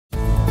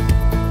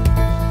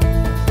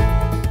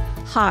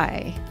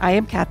Hi, I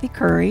am Kathy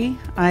Curry.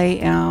 I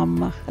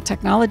am a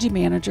technology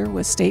manager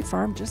with State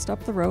Farm just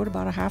up the road,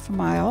 about a half a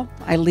mile.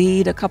 I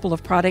lead a couple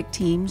of product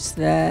teams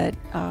that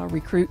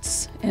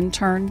recruits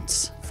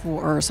interns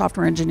for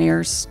software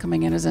engineers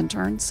coming in as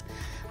interns.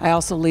 I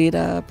also lead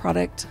a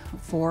product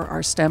for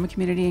our STEM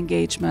community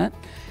engagement.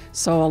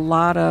 So a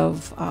lot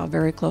of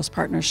very close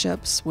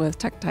partnerships with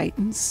Tech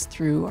Titans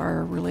through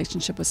our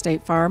relationship with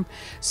State Farm.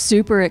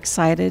 Super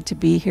excited to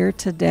be here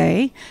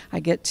today.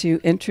 I get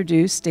to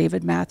introduce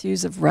David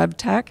Matthews of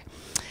RevTech.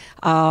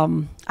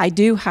 I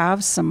do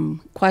have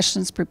some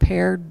questions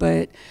prepared,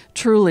 but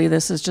truly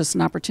this is just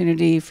an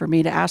opportunity for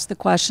me to ask the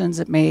questions.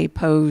 It may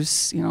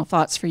pose,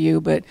 thoughts for you,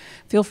 but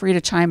feel free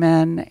to chime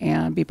in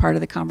and be part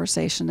of the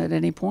conversation at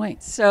any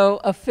point.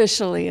 So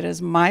officially, it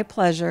is my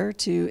pleasure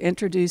to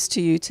introduce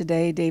to you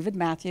today David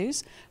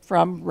Matthews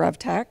from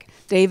RevTech.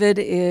 David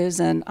is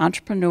an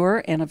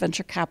entrepreneur and a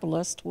venture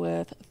capitalist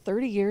with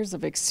 30 years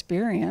of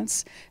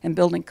experience in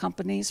building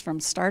companies from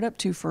startup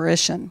to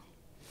fruition.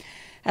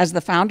 As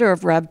the founder of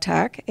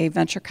RevTech, a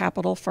venture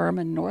capital firm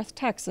in North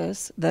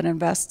Texas that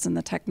invests in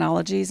the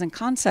technologies and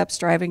concepts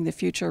driving the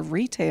future of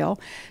retail,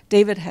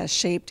 David has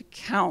shaped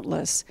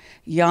countless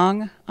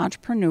young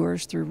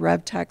entrepreneurs through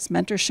RevTech's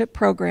mentorship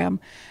program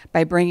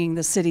by bringing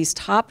the city's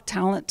top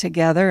talent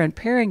together and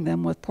pairing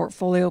them with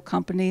portfolio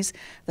companies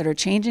that are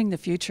changing the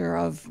future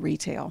of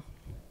retail.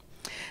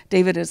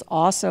 David is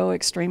also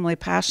extremely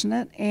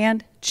passionate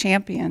and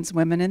champions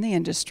women in the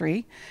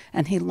industry,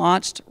 and he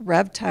launched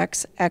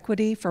RevTech's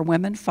Equity for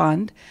Women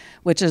Fund,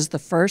 which is the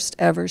first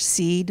ever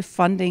seed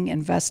funding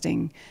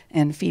investing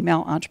in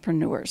female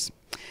entrepreneurs.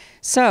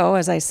 So,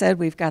 as I said,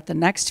 we've got the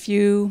next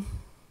few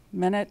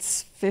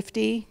minutes,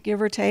 50, give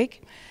or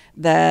take,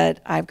 that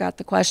I've got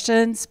the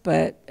questions,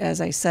 but as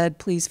I said,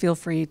 please feel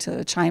free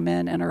to chime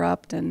in,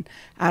 interrupt, and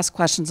ask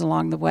questions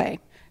along the way.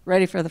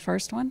 Ready for the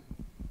first one?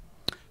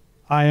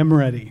 I am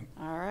ready.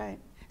 All right.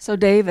 So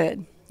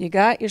David, you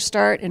got your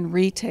start in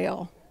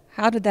retail.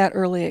 How did that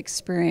early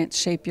experience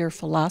shape your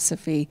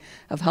philosophy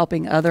of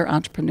helping other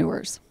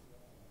entrepreneurs?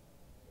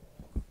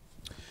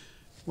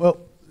 Well,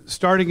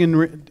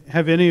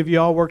 have any of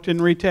you all worked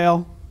in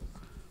retail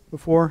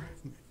before?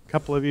 A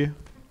couple of you?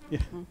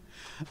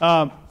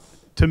 Yeah.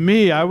 To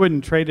me, I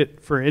wouldn't trade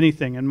it for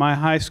anything. In my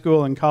high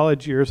school and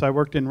college years, I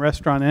worked in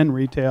restaurant and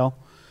retail.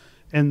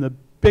 And the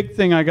big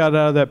thing I got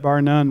out of that,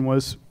 bar none,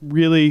 was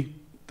really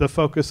the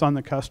focus on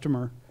the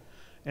customer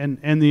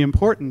and the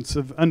importance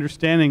of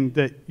understanding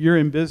that you're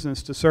in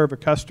business to serve a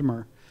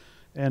customer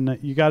and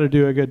you got to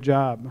do a good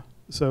job.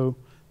 So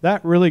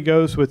that really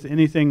goes with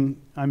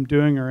anything I'm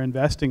doing or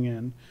investing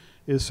in,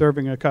 is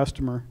serving a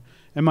customer.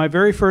 And my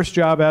very first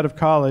job out of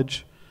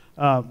college,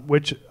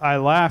 which I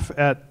laugh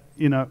at,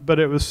 but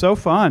it was so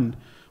fun,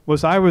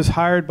 was I was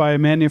hired by a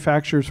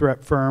manufacturer's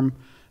rep firm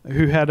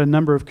who had a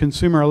number of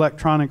consumer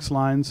electronics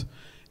lines.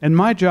 And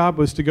my job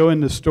was to go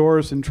into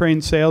stores and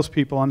train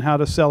salespeople on how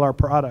to sell our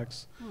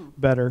products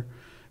better.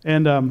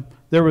 And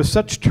there was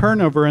such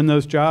turnover in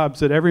those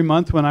jobs that every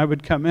month when I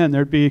would come in,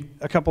 there'd be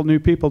a couple new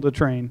people to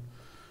train.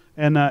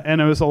 And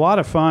it was a lot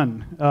of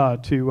fun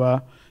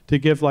to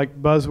give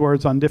like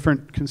buzzwords on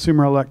different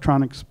consumer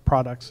electronics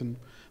products. And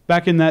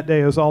back in that day,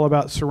 it was all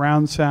about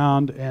surround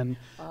sound and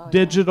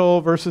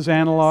digital versus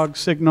analog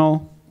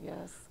signal,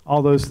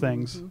 all those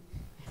things. Mm-hmm.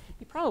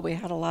 Probably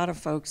had a lot of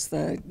folks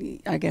that,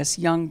 I guess,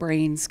 young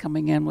brains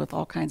coming in with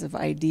all kinds of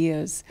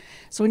ideas.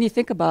 So when you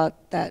think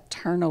about that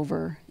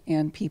turnover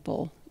in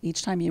people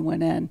each time you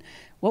went in,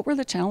 what were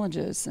the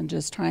challenges in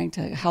just trying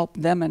to help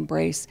them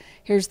embrace,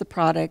 here's the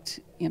product,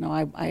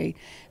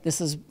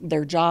 this is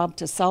their job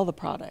to sell the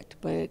product,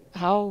 but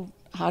how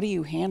do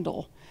you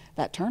handle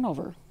that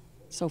turnover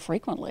so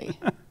frequently?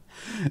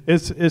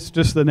 It's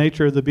just the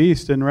nature of the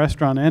beast in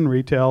restaurant and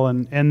retail,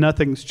 and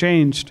nothing's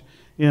changed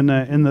in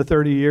the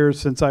 30 years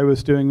since I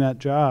was doing that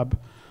job.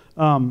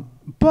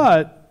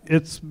 But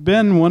it's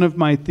been one of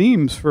my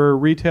themes for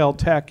retail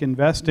tech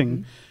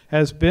investing,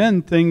 has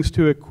been things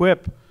to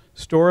equip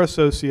store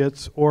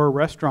associates or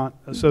restaurant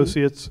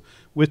associates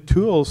with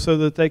tools so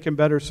that they can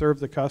better serve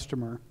the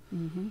customer.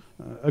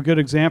 A good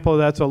example of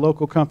that's a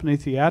local company,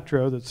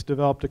 Theatro, that's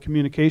developed a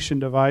communication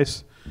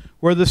device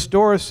where the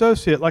store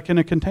associate, like in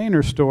a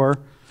Container Store,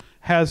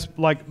 has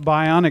like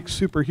bionic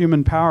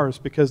superhuman powers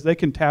because they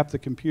can tap the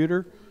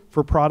computer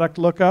for product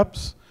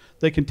lookups.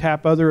 They can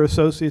tap other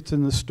associates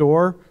in the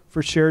store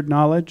for shared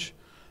knowledge.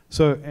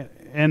 So,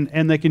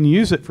 and they can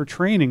use it for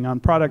training, on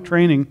product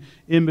training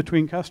in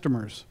between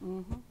customers.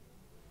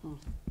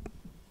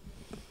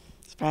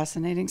 It's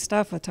fascinating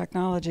stuff with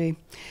technology.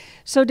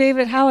 So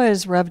David, how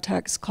has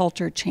RevTech's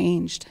culture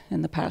changed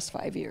in the past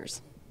 5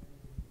 years?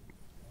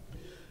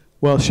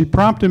 Well, she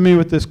prompted me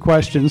with this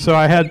question, so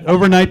I had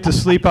overnight to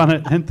sleep on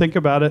it and think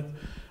about it.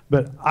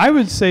 But I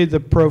would say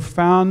the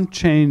profound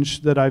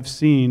change that I've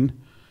seen,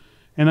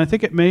 and I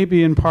think it may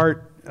be in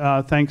part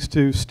thanks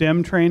to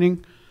STEM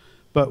training,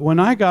 but when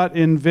I got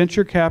in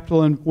venture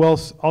capital, and well,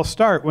 I'll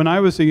start. When I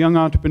was a young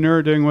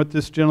entrepreneur doing what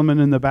this gentleman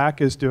in the back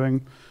is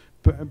doing,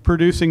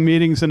 producing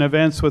meetings and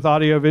events with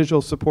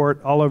audiovisual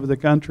support all over the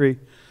country,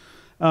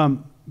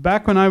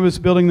 back when I was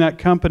building that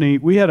company,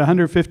 we had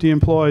 150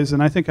 employees,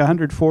 and I think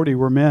 140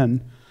 were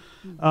men.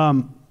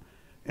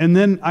 And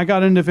then I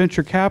got into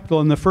venture capital,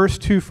 and the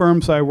first 2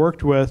 firms I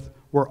worked with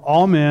were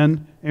all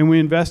men, and we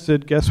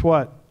invested, guess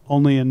what,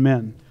 only in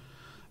men.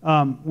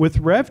 With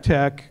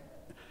RevTech,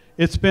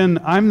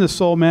 I'm the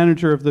sole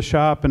manager of the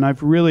shop, and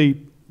I've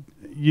really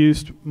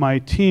used my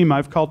team.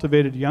 I've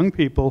cultivated young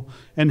people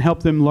and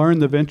helped them learn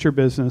the venture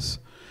business.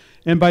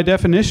 And by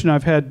definition,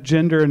 I've had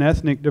gender and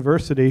ethnic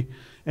diversity.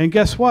 And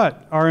guess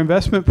what? Our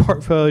investment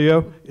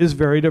portfolio is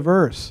very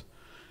diverse.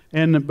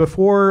 And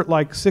before,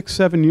 like 6,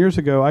 7 years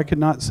ago, I could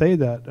not say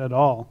that at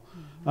all.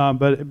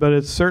 But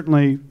it's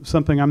certainly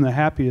something I'm the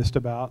happiest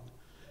about,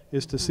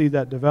 is to see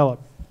that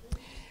develop.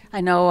 I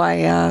know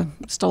I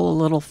stole a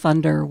little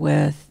thunder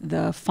with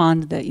the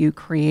fund that you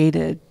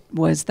created.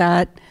 Was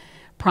that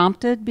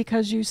prompted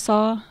because you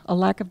saw a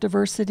lack of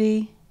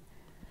diversity?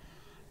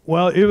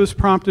 Well, it was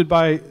prompted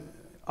by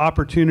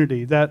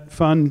opportunity. That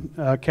fund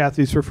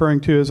Kathy's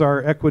referring to is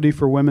our Equity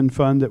for Women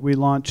fund that we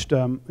launched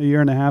a year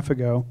and a half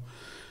ago.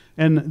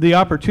 And the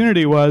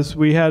opportunity was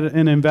we had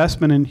an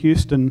investment in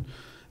Houston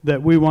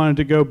that we wanted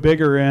to go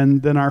bigger in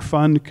than our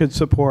fund could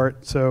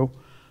support. So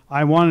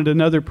I wanted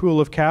another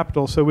pool of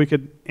capital so we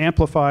could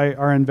amplify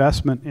our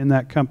investment in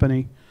that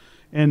company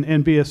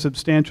and be a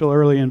substantial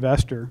early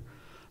investor.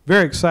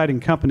 Very exciting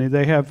company.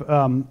 They have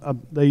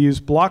they use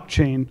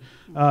blockchain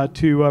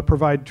to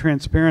provide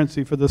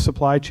transparency for the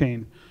supply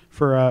chain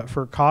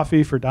for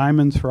coffee, for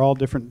diamonds, for all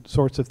different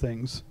sorts of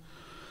things.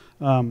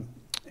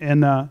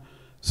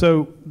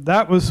 So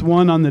that was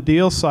one on the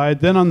deal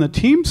side. Then on the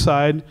team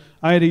side,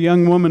 I had a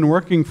young woman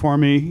working for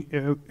me.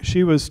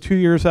 She was 2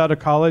 years out of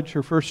college,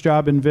 her first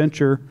job in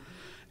venture,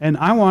 and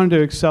I wanted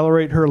to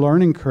accelerate her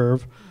learning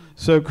curve.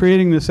 So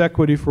creating this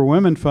Equity for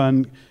Women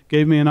fund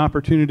gave me an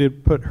opportunity to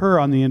put her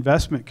on the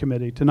investment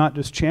committee to not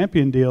just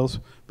champion deals,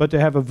 but to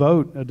have a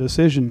vote, a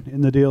decision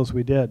in the deals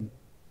we did.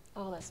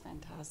 Oh, that's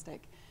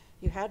fantastic.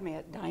 You had me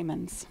at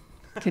diamonds.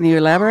 Can you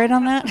elaborate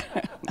on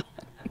that?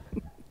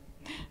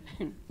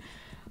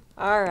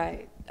 All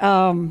right.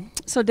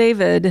 So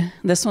David,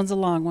 this one's a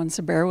long one,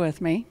 so bear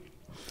with me.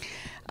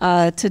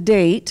 To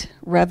date,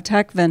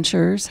 RevTech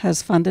Ventures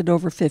has funded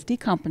over 50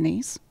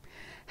 companies,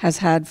 has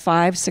had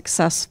 5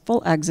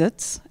 successful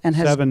exits, and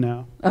has 7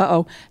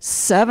 now.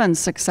 7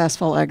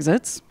 successful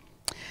exits,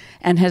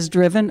 and has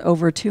driven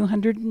over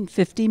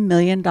 $250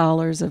 million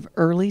of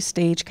early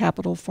stage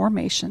capital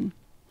formation.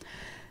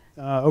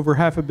 Over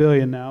 $500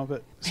 million now,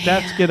 but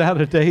stats get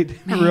out of date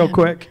real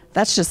quick.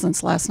 That's just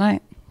since last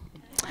night.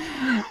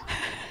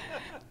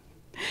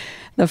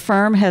 The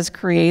firm has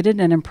created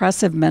an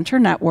impressive mentor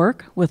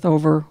network with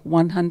over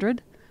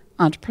 100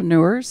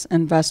 entrepreneurs,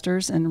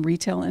 investors, and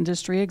retail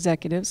industry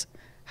executives.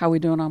 How are we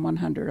doing on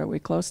 100? Are we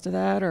close to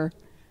that, or?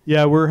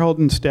 Yeah, we're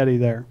holding steady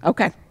there.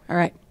 Okay, all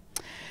right.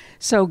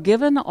 So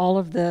given all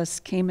of this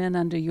came in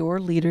under your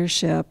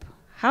leadership,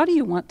 how do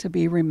you want to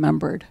be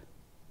remembered?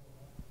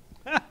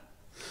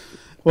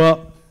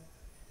 Well,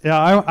 yeah,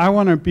 I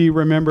want to be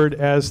remembered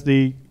as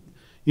the,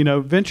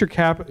 venture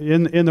cap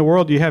in the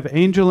world. You have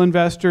angel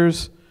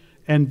investors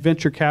and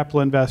venture capital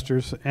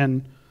investors.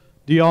 And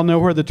do you all know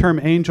where the term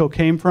angel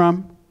came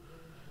from?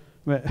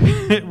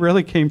 It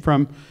really came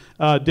from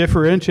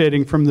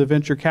differentiating from the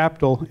venture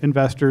capital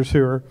investors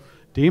who are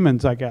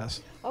demons, I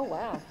guess. Oh,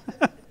 wow.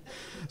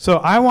 So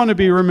I want to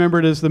be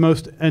remembered as the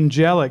most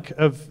angelic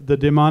of the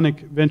demonic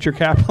venture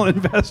capital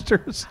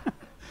investors.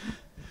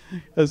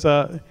 As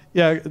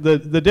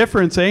the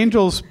difference,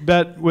 angels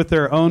bet with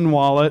their own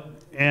wallet,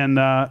 and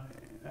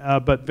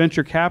but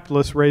venture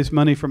capitalists raise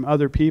money from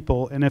other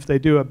people, and if they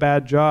do a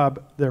bad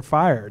job, they're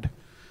fired.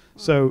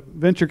 So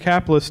venture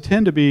capitalists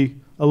tend to be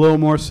a little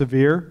more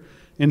severe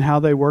in how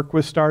they work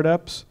with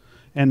startups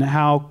and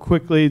how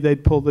quickly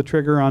they'd pull the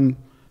trigger on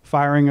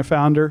firing a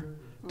founder.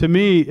 To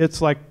me,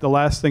 it's like the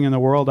last thing in the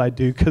world I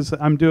do, because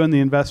I'm doing the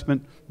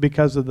investment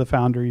because of the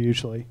founder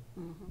usually.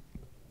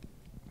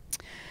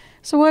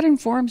 So what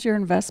informs your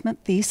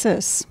investment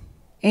thesis?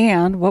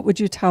 And what would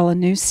you tell a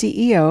new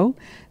CEO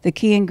the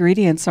key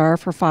ingredients are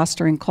for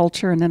fostering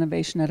culture and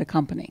innovation at a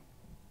company?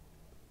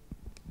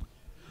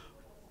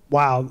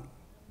 Wow,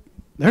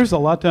 there's a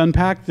lot to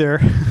unpack there.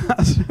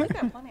 We've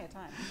got plenty of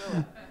time,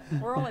 really.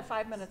 We're only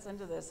 5 minutes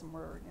into this, and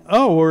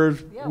we're...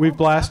 We've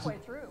blasted.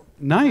 Halfway through.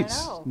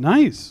 Nice,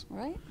 nice.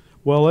 Right?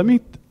 Well, let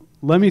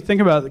me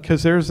think about it,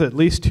 because there's at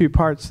least 2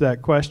 parts to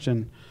that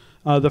question.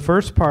 The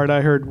first part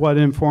I heard, what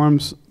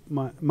informs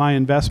my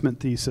investment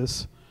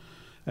thesis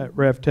at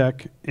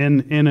RevTech,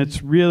 and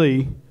it's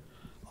really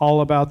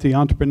all about the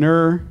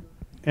entrepreneur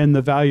and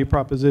the value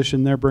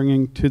proposition they're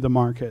bringing to the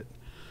market.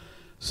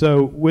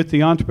 So with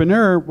the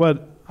entrepreneur,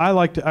 what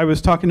I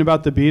was talking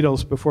about the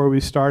Beatles before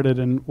we started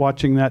and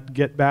watching that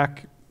Get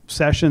Back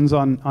sessions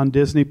on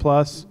Disney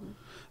Plus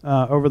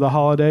over the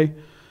holiday.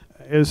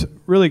 It was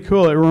really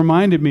cool. It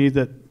reminded me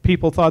that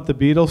people thought the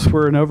Beatles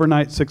were an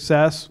overnight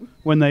success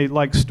when they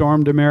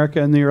stormed America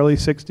in the early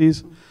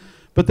 60s.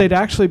 But they'd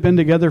actually been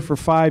together for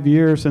 5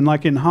 years, and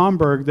like in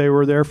Hamburg, they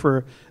were there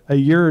for a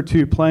year or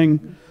two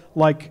playing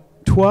like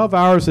 12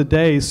 hours a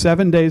day,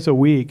 7 days a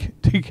week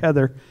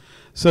together.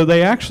 So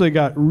they actually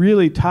got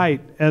really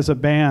tight as a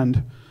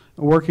band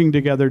working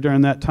together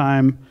during that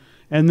time.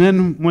 And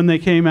then when they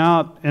came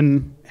out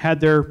and had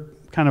their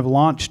kind of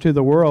launch to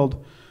the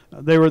world,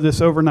 they were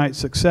this overnight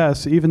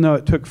success, even though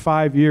it took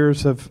 5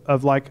 years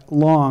of like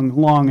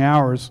long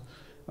hours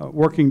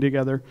working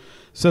together.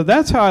 So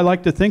that's how I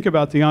like to think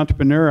about the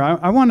entrepreneur.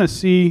 I want to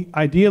see,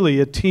 ideally,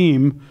 a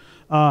team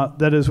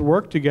that has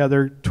worked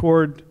together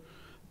toward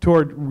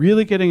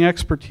really getting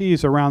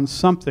expertise around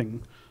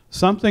something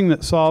that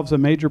solves a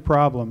major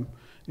problem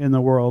in the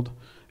world.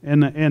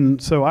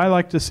 And so I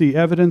like to see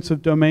evidence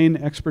of domain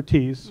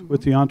expertise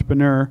with the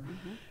entrepreneur.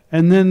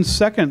 And then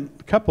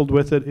second, coupled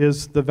with it,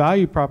 is the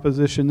value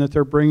proposition that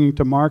they're bringing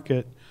to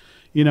market.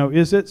 You know,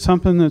 is it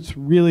something that's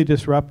really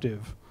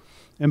disruptive?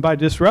 And by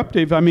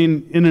disruptive, I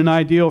mean, in an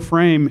ideal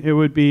frame, it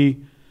would be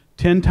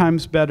 10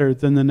 times better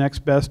than the next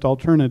best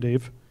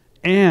alternative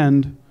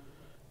and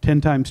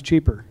 10 times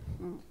cheaper.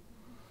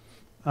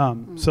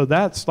 So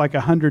that's like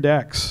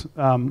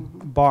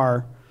 100x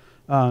bar.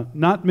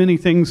 Not many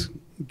things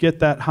get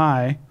that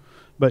high,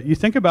 but you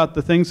think about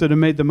the things that have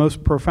made the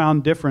most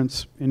profound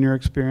difference in your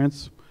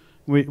experience.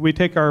 We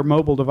take our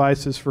mobile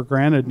devices for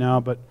granted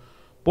now, but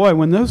boy,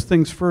 when those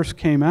things first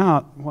came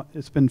out,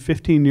 it's been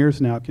 15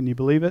 years now, can you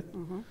believe it?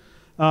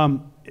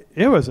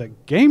 It was a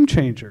game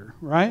changer,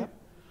 right? Yep.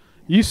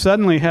 You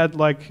suddenly had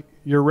like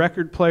your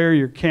record player,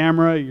 your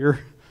camera, your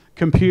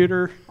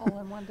computer, all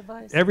in one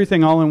device.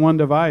 Everything all in one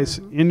device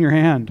in your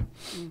hand.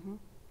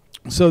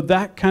 So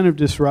that kind of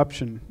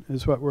disruption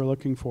is what we're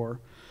looking for.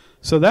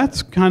 So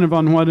that's kind of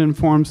on what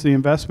informs the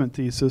investment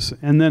thesis.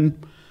 And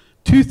then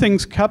two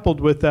things coupled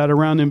with that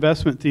around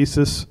investment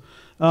thesis.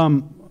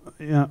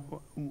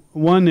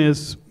 One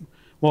is,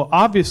 well,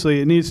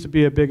 obviously it needs to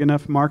be a big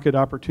enough market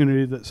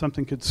opportunity that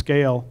something could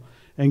scale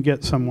and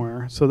get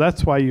somewhere. So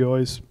that's why you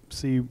always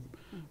see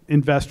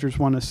investors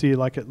want to see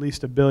like at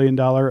least $1 billion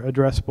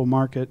addressable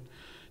market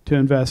to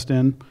invest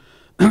in.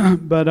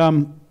 But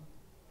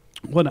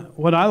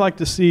what I like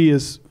to see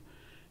is,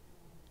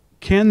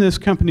 can this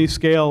company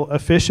scale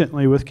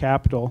efficiently with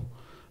capital?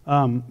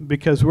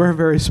 Because we're a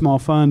very small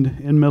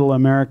fund in middle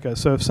America.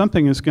 So if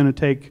something is going to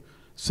take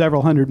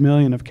several $100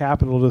 million of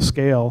capital to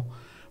scale,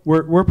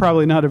 we're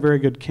probably not a very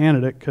good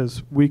candidate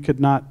because we could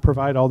not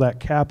provide all that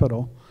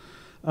capital.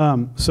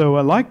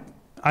 So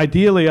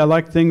ideally, I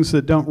like things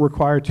that don't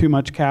require too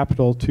much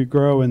capital to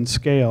grow and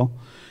scale.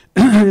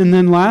 And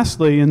then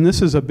lastly, and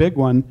this is a big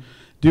one,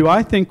 do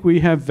I think we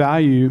have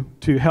value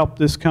to help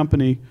this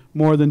company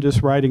more than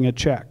just writing a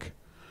check?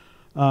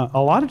 A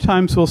lot of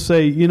times we'll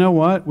say, you know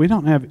what, we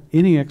don't have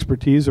any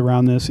expertise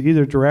around this,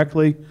 either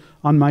directly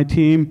on my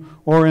team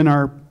or in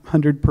our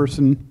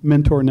 100-person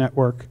mentor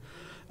network.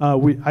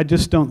 I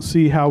just don't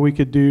see how we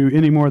could do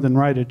any more than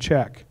write a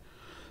check.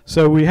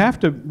 So we have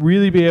to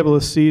really be able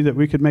to see that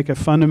we could make a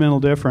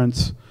fundamental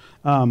difference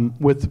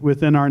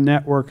within our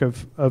network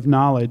of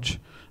knowledge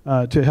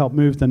to help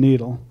move the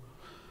needle.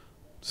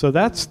 So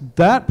that's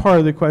that part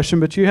of the question,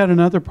 but you had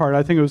another part.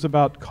 I think it was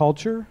about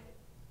culture.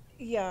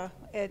 Yeah,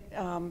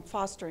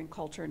 fostering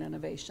culture and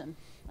innovation.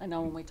 I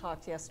know when we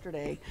talked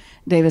yesterday,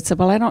 David said,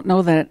 well, I don't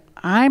know that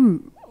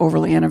I'm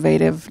overly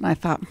innovative. And I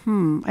thought,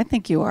 I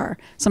think you are.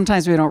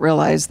 Sometimes we don't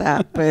realize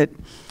that, but.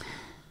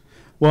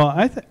 Well,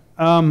 I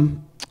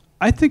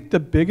think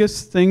the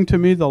biggest thing to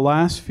me the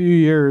last few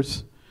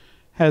years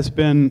has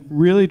been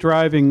really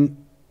driving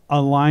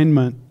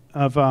alignment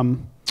of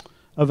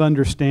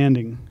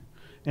understanding.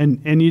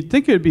 And you'd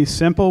think it would be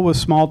simple with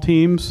small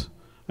teams.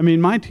 I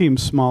mean, my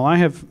team's small. I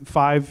have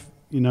 5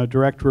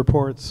 direct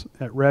reports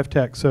at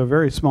RevTech, so a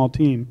very small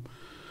team.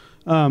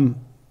 And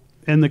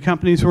the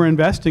companies we're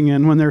investing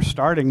in, when they're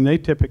starting, they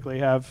typically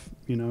have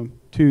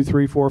 2,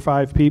 3, 4,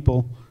 5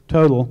 people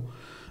total.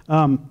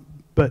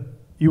 But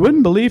you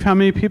wouldn't believe how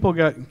many people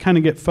kind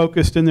of get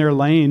focused in their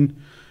lane.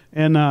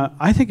 And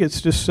I think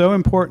it's just so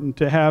important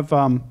to have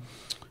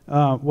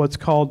what's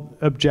called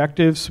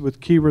objectives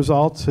with key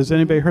results. Has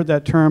anybody heard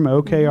that term,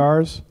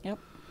 OKRs? Yep.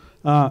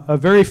 A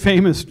very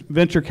famous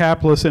venture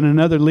capitalist in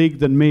another league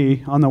than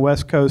me on the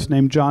West Coast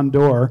named John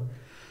Doerr,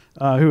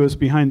 who was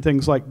behind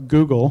things like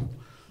Google,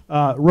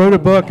 wrote a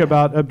book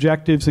about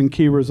objectives and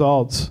key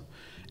results.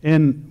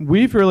 And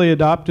we've really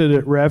adopted it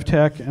at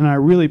RevTech, and I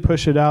really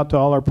push it out to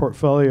all our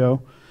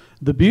portfolio.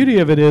 The beauty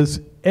of it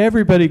is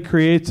everybody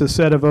creates a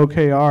set of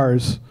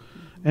OKRs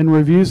and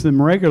reviews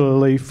them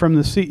regularly, from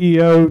the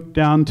CEO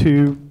down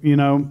to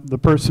the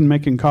person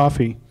making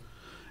coffee.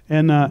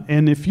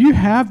 And if you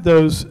have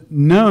those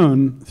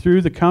known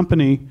through the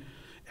company,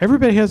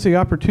 everybody has the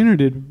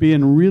opportunity to be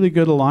in really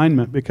good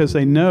alignment because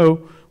they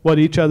know what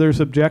each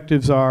other's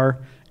objectives are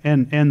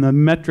and the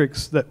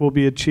metrics that will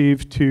be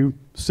achieved to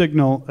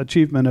signal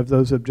achievement of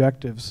those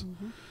objectives.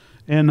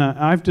 And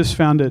I've just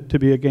found it to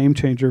be a game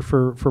changer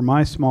for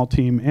my small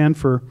team and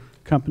for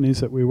companies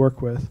that we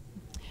work with.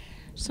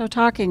 So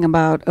talking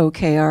about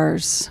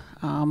OKRs,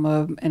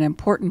 an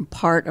important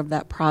part of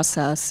that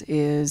process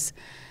is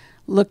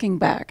looking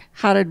back.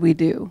 How did we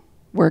do?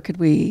 Where could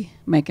we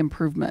make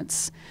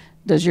improvements?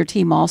 Does your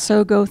team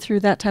also go through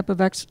that type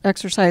of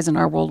exercise? In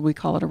our world, we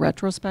call it a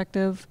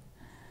retrospective.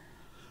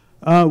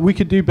 We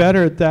could do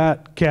better at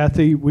that,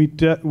 Kathy. We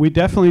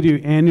definitely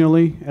do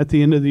annually at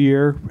the end of the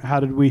year.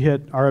 How did we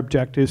hit our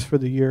objectives for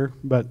the year?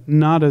 But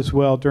not as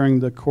well during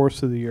the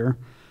course of the year.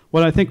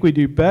 What I think we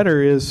do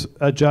better is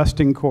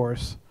adjusting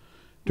course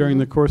during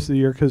the course of the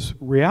year, because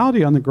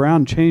reality on the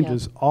ground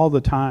changes all the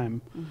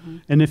time.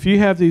 And if you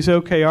have these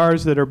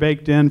OKRs that are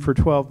baked in for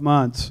 12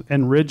 months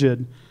and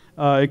rigid,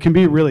 it can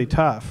be really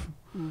tough.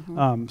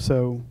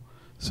 So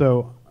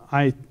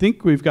I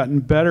think we've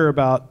gotten better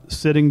about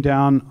sitting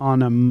down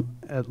on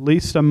at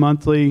least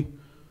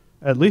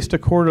a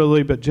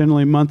quarterly, but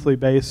generally monthly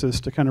basis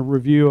to kind of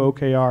review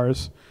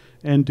OKRs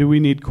and do we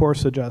need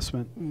course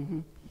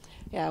adjustment.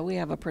 Yeah, we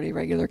have a pretty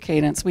regular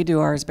cadence. We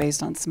do ours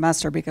based on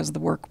semester because the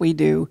work we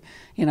do,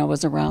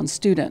 is around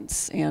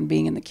students and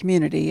being in the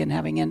community and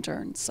having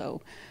interns.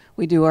 So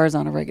we do ours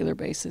on a regular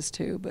basis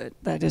too. But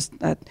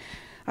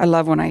I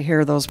love when I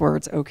hear those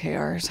words,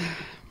 OKRs.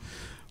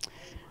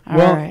 All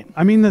right.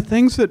 I mean, the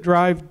things that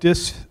drive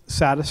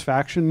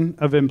dissatisfaction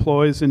of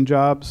employees in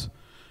jobs,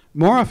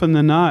 more often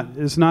than not,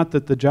 is not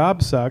that the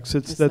job sucks.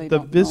 It's that the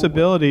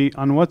visibility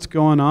on what's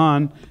going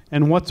on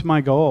and what's my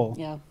goal.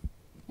 Yeah.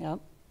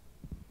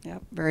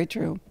 Yep, very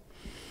true.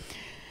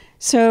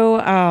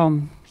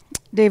 So,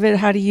 David,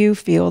 how do you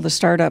feel the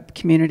startup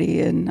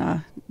community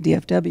in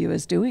DFW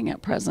is doing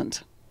at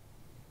present?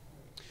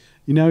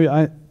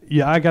 I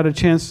got a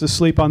chance to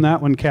sleep on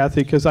that one,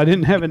 Kathy, because I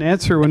didn't have an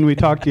answer when we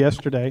talked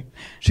yesterday.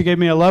 She gave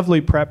me a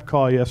lovely prep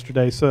call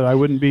yesterday so that I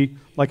wouldn't be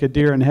like a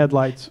deer in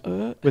headlights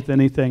with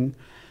anything.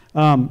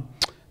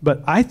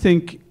 But I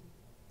think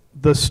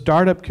the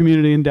startup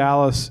community in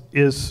Dallas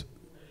is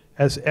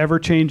as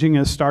ever-changing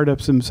as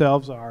startups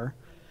themselves are.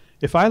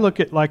 If I look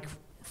at like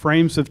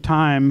frames of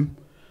time,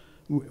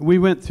 we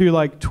went through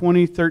like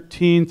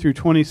 2013 through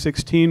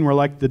 2016 were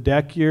like the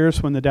deck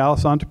years when the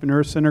Dallas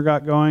Entrepreneur Center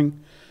got going.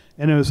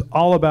 And it was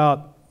all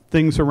about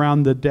things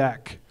around the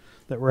deck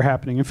that were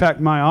happening. In fact,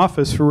 my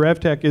office for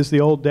RevTech is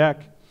the old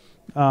deck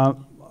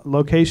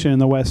location in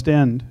the West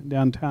End,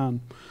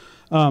 downtown.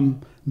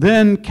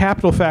 Then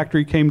Capital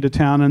Factory came to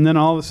town, and then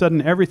all of a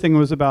sudden everything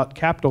was about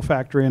Capital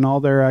Factory and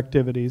all their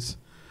activities.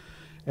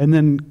 And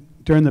then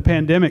during the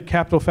pandemic,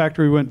 Capital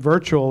Factory went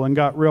virtual and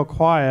got real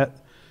quiet,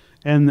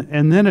 and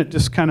then it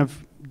just kind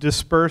of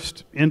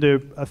dispersed into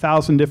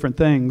 1,000 different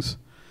things.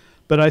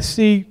 But I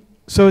see,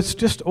 so it's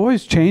just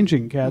always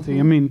changing, Kathy.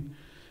 I mean,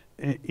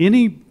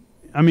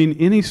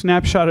 any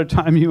snapshot of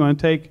time you want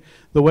to take,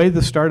 the way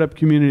the startup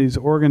community is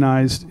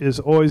organized is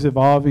always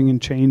evolving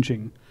and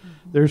changing.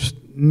 There's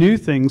new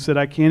things that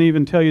I can't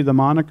even tell you the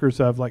monikers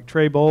of, like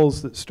Trey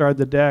Bowles that started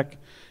the deck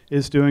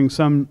is doing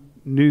some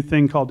new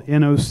thing called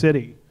Inno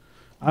City.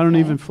 I don't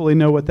even fully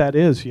know what that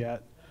is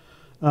yet.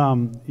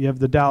 You have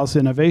the Dallas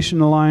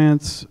Innovation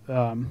Alliance,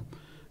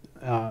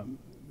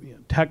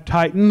 Tech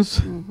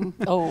Titans.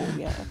 Oh,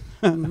 yeah.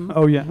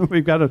 Oh, yeah,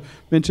 we've got to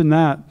mention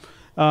that.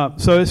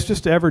 So it's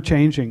just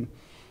ever-changing.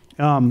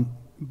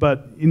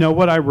 But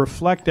what I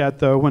reflect at,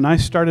 though, when I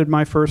started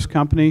my first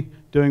company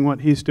doing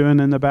what he's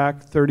doing in the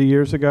back 30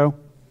 years ago,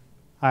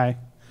 there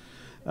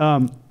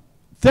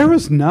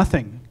was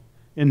nothing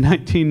in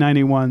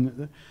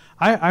 1991.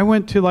 I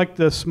went to like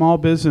the Small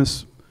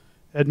Business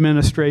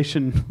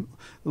Administration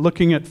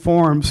looking at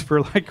forms for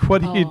like,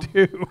 what do you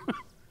do?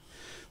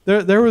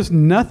 There was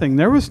nothing.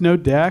 There was no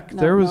deck.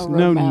 There was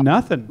no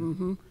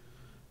nothing.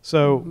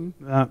 So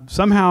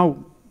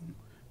somehow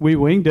we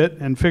winged it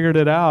and figured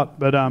it out.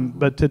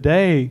 But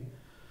today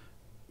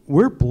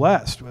we're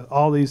blessed with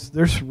all these.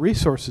 There's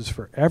resources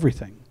for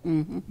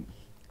everything.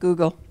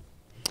 Google.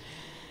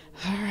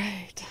 All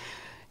right.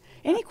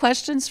 Any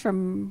questions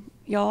from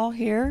y'all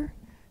here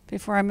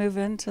before I move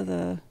into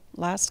the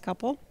last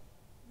couple?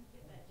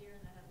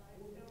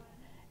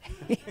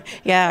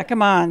 Yeah,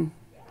 come on.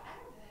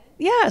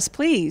 Yes,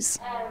 please.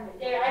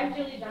 I'm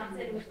Julie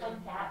Johnson with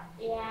Cap,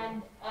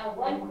 and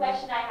one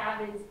question I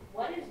have is,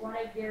 what is one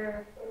of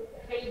your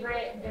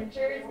favorite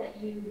ventures that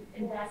you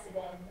invested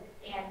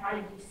in, and how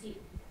did you see,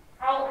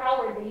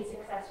 how were they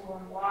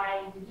successful, and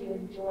why did you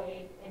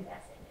enjoy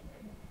investing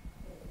in them?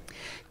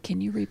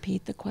 Can you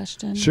repeat the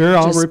question? Sure,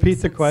 I'll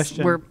repeat the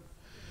question.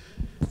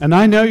 And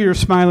I know your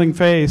smiling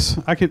face.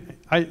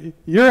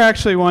 You're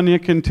actually one you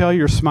can tell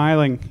you're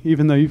smiling,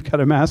 even though you've got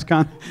a mask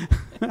on.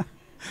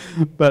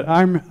 But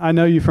I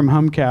know you from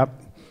HumCap,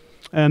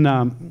 and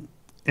I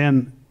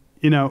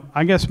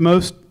guess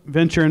most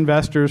venture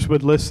investors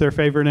would list their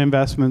favorite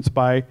investments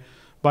by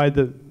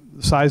the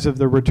size of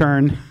the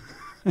return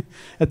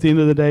at the end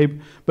of the day.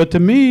 But to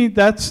me,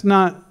 that's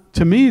not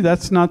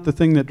the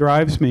thing that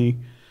drives me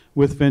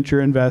with venture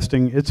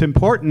investing. It's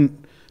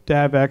important to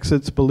have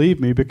exits, believe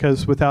me,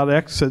 because without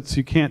exits,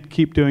 you can't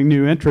keep doing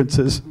new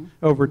entrances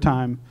over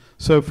time.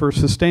 So for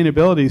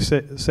sustainability's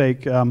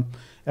sake,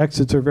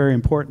 exits are very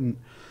important.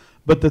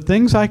 But the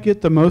things I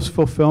get the most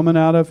fulfillment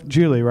out of,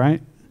 Julie,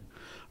 right,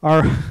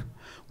 are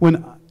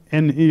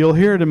and you'll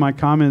hear it in my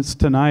comments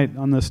tonight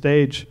on the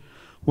stage,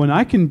 when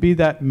I can be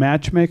that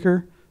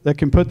matchmaker that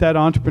can put that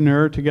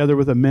entrepreneur together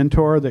with a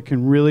mentor that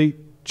can really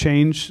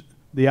change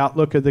the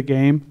outlook of the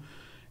game.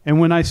 And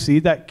when I see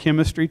that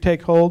chemistry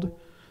take hold,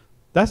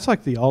 that's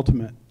like the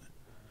ultimate.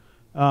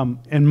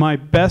 And my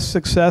best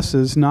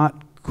successes,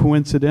 not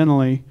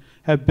coincidentally,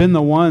 have been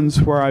the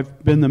ones where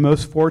I've been the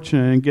most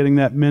fortunate in getting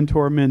that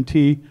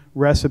mentor-mentee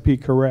recipe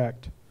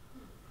correct.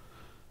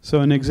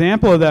 So an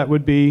example of that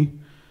would be,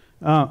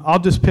 I'll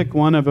just pick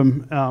one of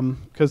them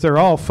because they're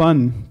all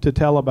fun to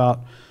tell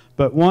about.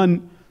 But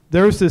one,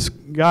 there's this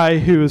guy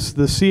who was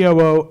the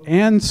COO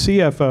and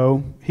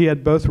CFO. He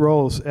had both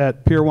roles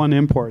at Pier 1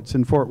 Imports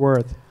in Fort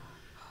Worth.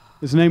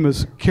 His name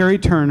was Kerry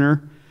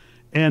Turner,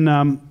 and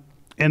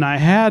I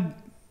had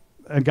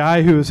a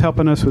guy who was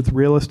helping us with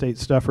real estate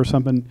stuff or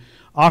something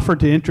offered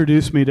to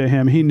introduce me to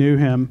him. He knew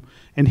him,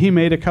 and he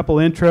made a couple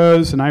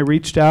intros, and I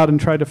reached out and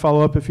tried to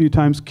follow up a few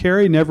times.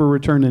 Kerry never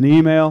returned an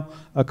email,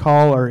 a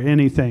call, or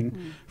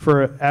anything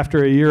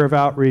after a year of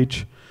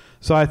outreach.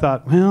 So I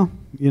thought, well,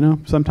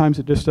 sometimes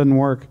it just doesn't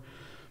work.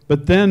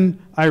 But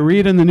then I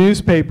read in the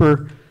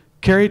newspaper,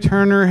 Kerry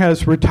Turner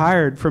has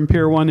retired from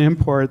Pier 1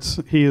 Imports.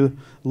 He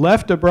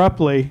left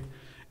abruptly,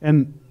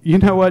 and you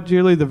know what,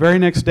 Julie? The very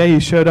next day he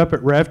showed up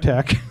at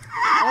RevTech.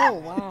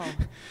 Oh, wow.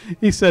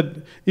 He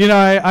said,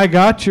 I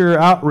got your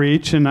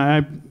outreach, and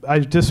I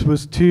just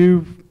was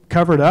too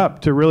covered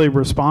up to really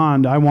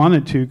respond. I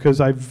wanted to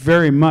because I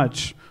very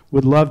much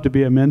would love to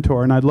be a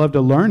mentor, and I'd love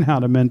to learn how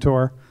to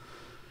mentor.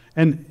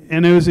 And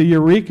it was a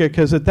eureka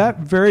because at that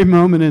very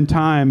moment in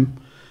time,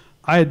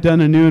 I had done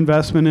a new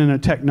investment in a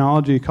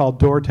technology called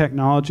Door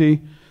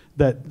Technology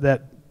that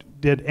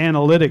did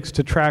analytics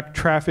to track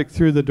traffic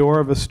through the door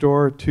of a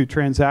store to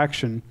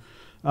transaction,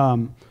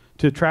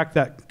 to track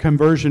that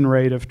conversion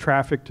rate of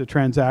traffic to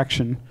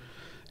transaction.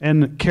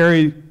 And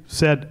Kerry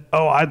said,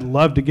 oh, I'd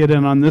love to get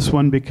in on this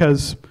one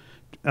because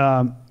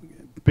traffic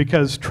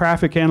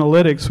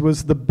analytics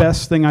was the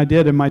best thing I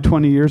did in my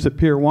 20 years at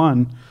Pier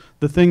 1,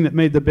 the thing that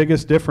made the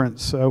biggest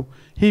difference. So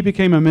he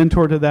became a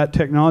mentor to that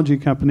technology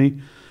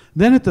company.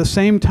 Then at the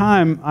same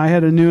time, I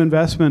had a new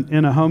investment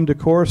in a home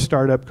decor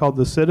startup called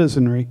The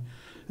Citizenry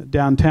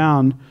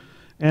downtown.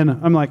 And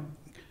I'm like,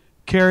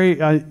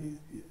 Kerry,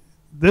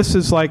 this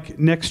is like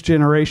next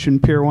generation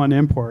Pier 1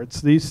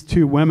 Imports. These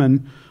two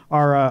women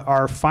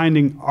are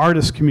finding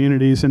artist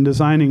communities and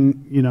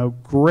designing,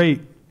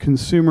 great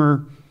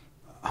consumer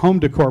home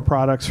decor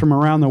products from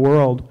around the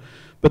world.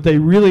 But they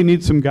really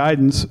need some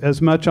guidance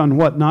as much on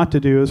what not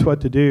to do as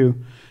what to do.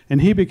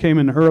 And he became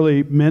an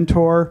early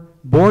mentor,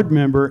 board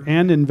member,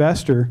 and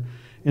investor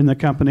in the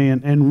company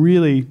and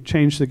really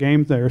changed the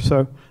game there.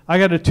 So I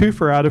got a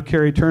twofer out of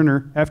Kerry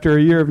Turner after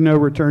a year of no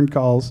return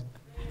calls.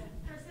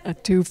 A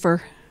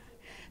twofer.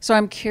 So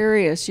I'm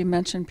curious, you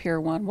mentioned Pier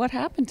 1. What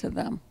happened to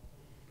them?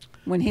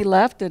 When he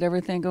left, did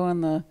everything go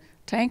in the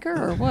tanker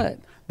or what?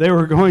 They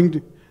were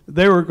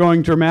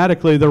going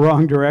dramatically the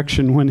wrong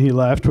direction when he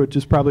left, which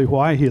is probably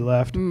why he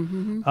left.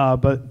 Mm-hmm.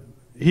 But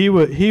he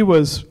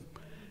was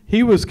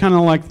kind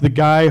of like the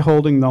guy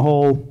holding the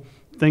whole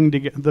thing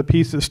the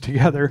pieces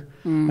together.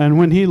 And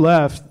when he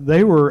left,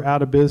 they were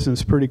out of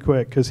business pretty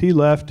quick because he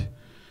left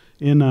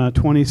in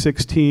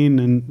 2016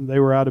 and they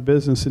were out of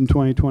business in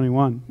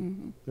 2021.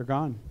 Mm-hmm. They're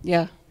gone.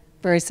 Yeah,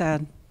 very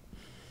sad.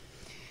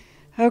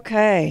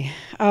 Okay.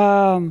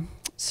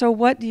 So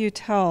what do you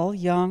tell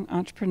young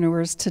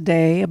entrepreneurs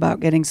today about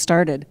getting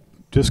started?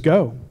 Just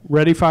go.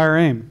 Ready, fire,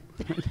 aim.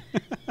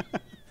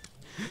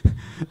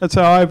 That's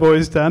how I've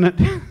always done it.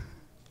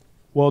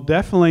 Well,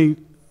 definitely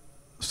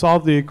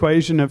solve the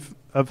equation of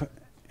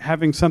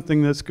having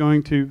something that's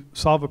going to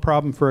solve a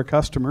problem for a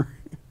customer.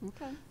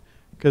 Okay.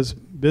 Because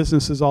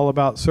business is all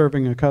about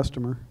serving a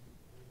customer.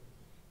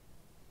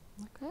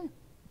 Okay.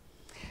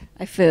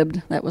 I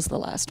fibbed. That was the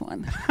last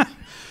one.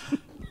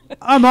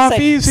 I'm off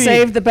easy.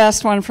 Save the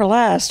best one for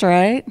last,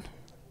 right?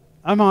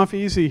 I'm off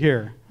easy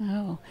here.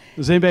 Oh.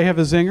 Does anybody have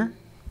a zinger?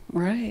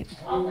 Right.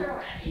 I'll throw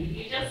in.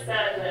 You just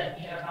said that,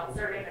 about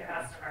serving the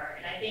customer.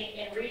 And I think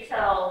in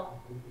retail,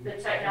 the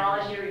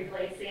technology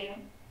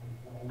replacing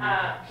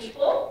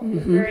people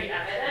is very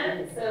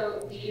evident.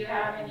 So do you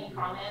have any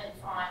comments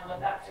on what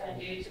that's going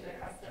to do to the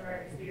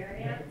customer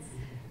experience?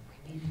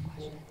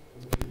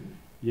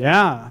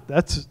 Yeah,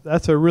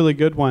 that's a really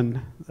good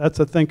one. That's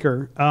a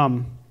thinker.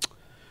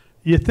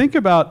 You think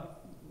about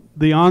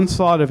the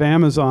onslaught of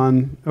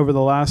Amazon over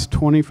the last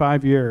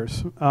 25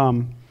 years,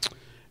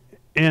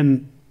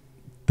 and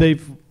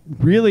they've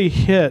really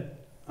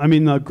hit,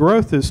 the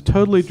growth is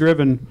totally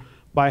driven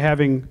by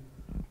having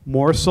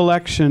more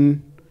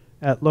selection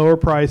at lower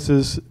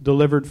prices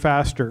delivered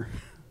faster.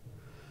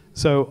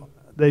 So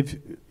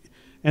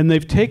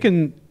they've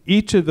taken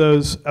each of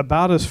those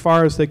about as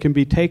far as they can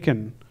be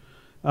taken.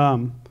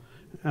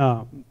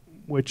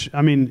 Which,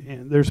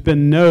 there's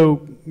been no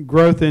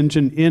growth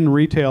engine in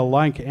retail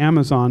like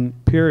Amazon,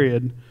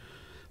 period.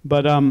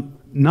 But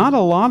not a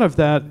lot of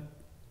that.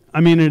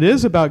 It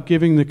is about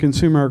giving the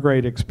consumer a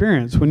great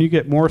experience. When you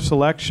get more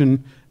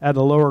selection at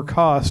a lower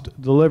cost,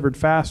 delivered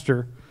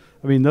faster,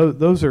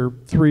 those are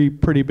three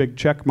pretty big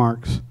check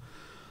marks.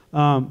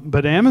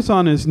 But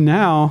Amazon is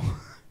now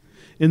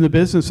in the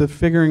business of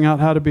figuring out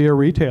how to be a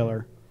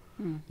retailer.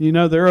 You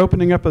know, they're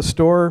opening up a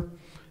store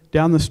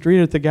down the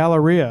street at the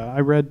Galleria. I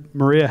read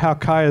Maria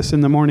Halkias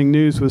in the morning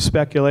news was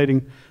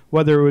speculating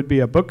whether it would be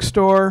a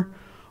bookstore,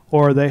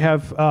 or they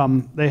have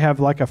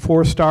like a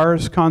 4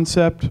 stars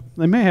concept.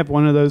 They may have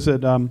one of those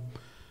at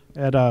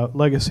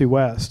Legacy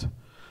West.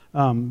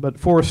 But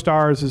 4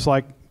 stars is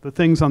like the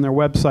things on their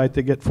website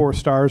that get 4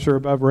 stars or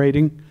above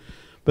rating.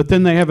 But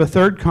then they have a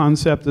third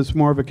concept that's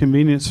more of a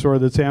convenience store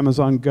that's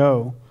Amazon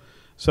Go.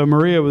 So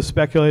Maria was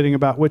speculating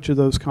about which of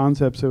those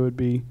concepts it would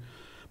be.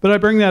 But I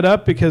bring that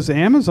up because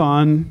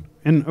Amazon,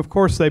 and of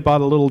course they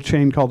bought a little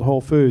chain called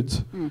Whole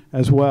Foods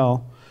as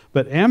well.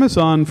 But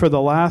Amazon for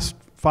the last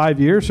 5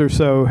 years or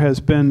so has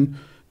been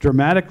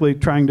dramatically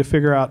trying to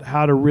figure out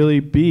how to really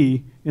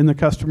be in the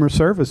customer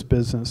service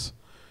business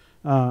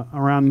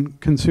around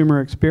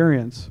consumer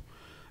experience.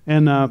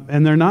 And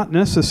they're not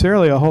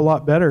necessarily a whole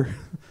lot better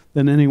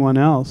than anyone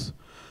else.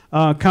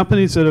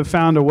 Companies that have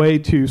found a way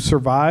to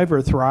survive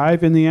or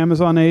thrive in the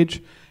Amazon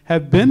age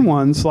have been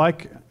ones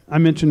like I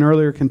mentioned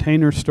earlier,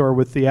 Container Store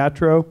with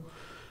Theatro.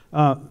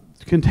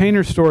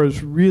 Container Store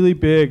is really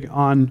big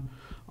on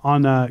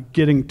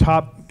getting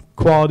top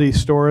quality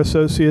store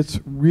associates,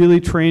 really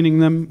training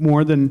them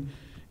more than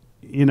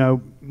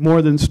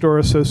store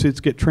associates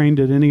get trained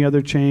at any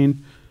other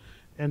chain,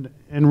 and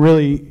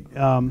really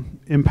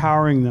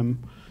empowering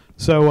them.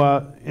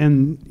 So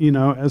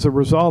as a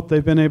result,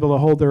 they've been able to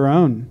hold their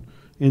own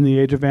in the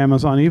age of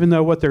Amazon, even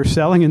though what they're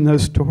selling in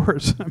those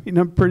stores, I mean,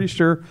 I'm pretty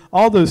sure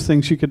all those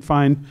things you could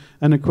find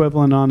an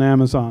equivalent on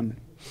Amazon.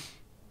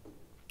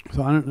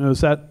 So I don't know, does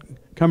that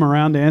come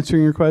around to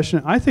answering your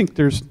question? I think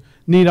there's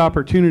neat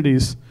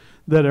opportunities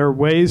that are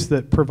ways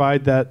that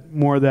provide that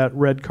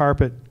red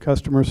carpet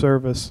customer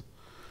service.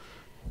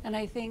 And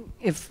I think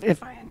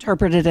if I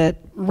interpreted it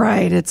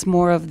right, it's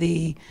more of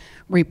the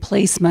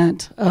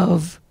replacement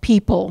of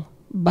people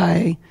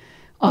by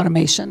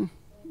automation.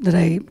 Did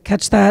I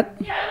catch that?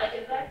 Yeah, like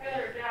is that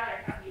good or bad, or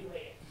how do you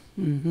weigh it?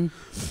 Mm-hmm.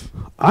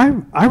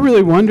 I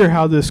really wonder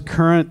how this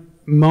current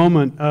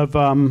moment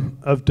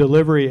of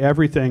delivery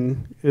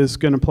everything is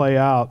going to play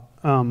out.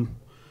 My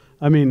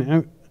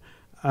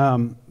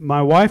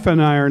wife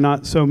and I are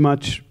not so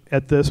much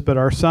at this, but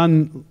our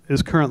son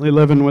is currently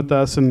living with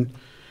us, and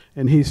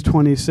he's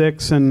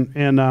 26,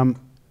 and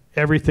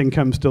everything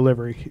comes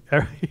delivery.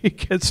 He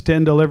gets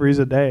 10 deliveries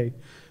a day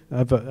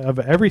of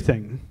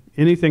everything,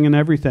 anything and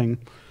everything.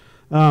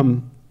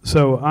 That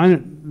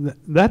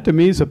to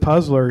me is a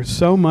puzzler.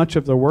 So much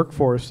of the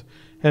workforce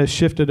has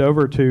shifted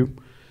over to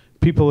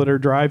people that are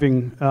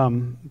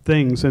driving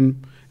things,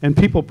 and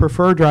people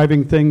prefer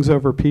driving things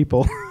over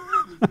people.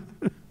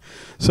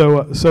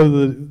 So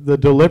the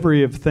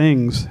delivery of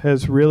things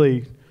has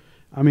really,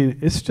 I mean,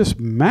 it's just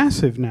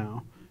massive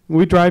now.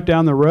 We drive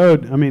down the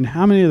road, I mean,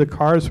 how many of the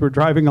cars we're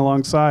driving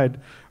alongside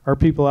are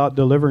people out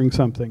delivering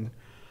something?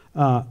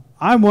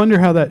 I wonder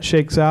how that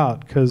shakes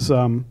out, because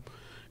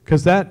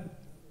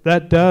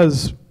that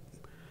does,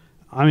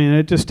 I mean,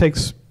 it just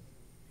takes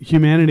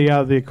humanity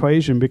out of the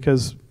equation,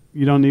 because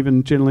you don't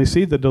even generally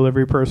see the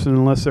delivery person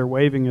unless they're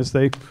waving as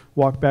they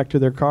walk back to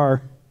their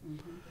car.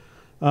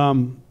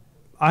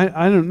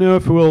 I don't know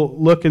if we'll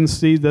look and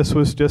see this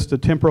was just a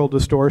temporal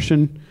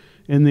distortion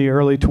in the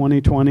early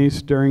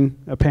 2020s during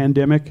a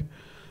pandemic,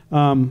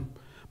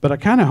 but I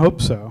kind of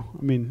hope so.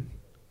 I mean,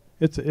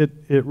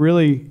 it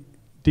really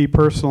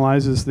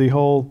depersonalizes the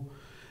whole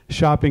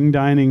shopping,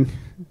 dining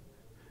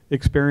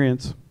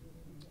experience.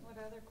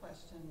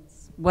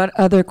 What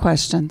other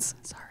questions?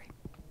 Sorry.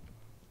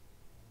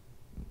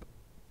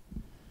 I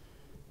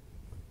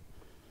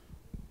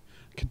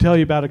could tell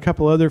you about a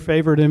couple other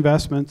favorite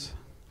investments.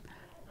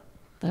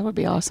 That would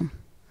be awesome.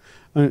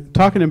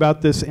 Talking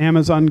about this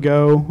Amazon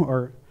Go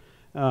or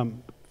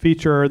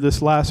feature, or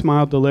this last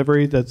mile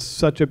delivery that's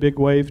such a big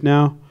wave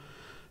now.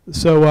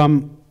 So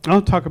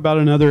I'll talk about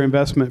another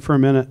investment for a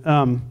minute.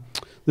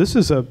 This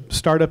is a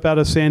startup out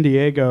of San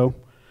Diego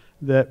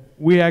that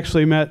we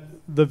actually met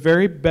the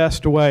very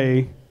best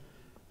way.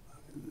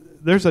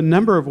 There's a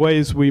number of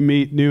ways we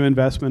meet new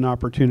investment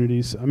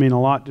opportunities. I mean,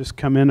 a lot just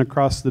come in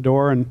across the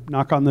door and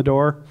knock on the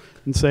door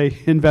and say,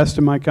 invest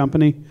in my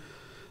company.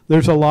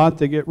 There's a lot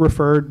that get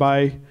referred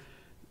by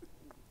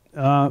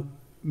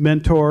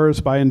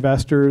mentors, by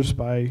investors,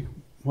 by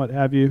what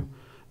have you.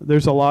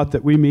 There's a lot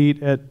that we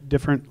meet at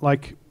different,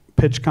 like,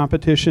 pitch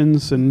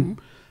competitions and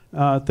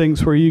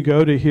things where you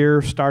go to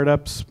hear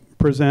startups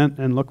present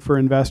and look for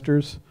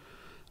investors.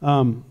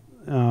 And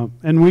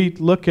we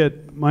look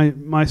at,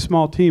 my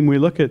small team, we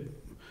look at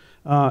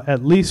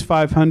least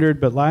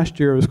 500, but last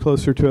year it was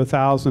closer to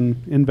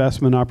 1,000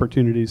 investment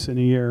opportunities in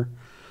a year.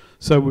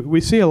 So we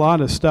see a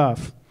lot of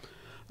stuff.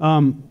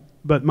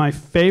 But my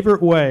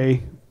favorite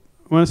way,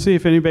 I want to see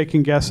if anybody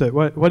can guess it.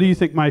 What do you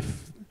think my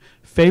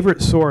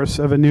favorite source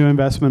of a new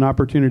investment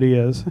opportunity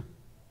is?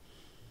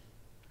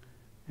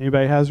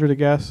 Anybody hazard a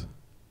guess?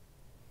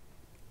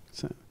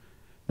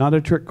 Not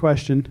a trick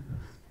question.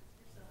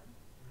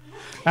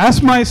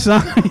 Ask my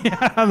son.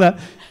 Yeah,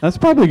 that's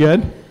probably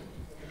good.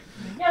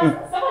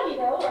 Yeah, someone you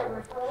know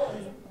or referral.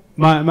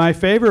 My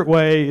favorite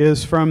way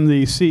is from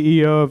the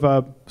CEO of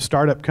a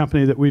startup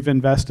company that we've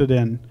invested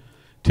in,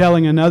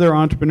 telling another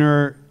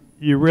entrepreneur,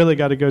 you really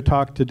got to go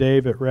talk to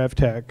Dave at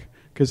RevTech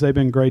because they've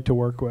been great to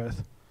work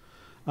with.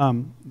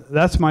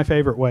 That's my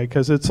favorite way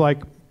because it's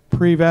like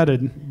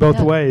pre-vetted both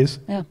ways.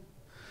 Yeah.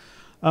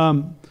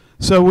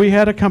 So we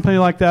had a company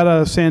like that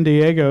out of San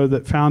Diego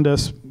that found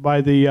us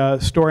by the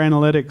store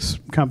analytics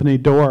company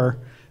Door,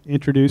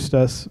 introduced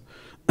us.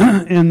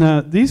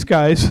 And these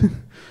guys,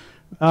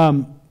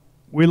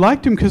 we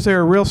liked them because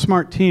they're a real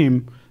smart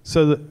team.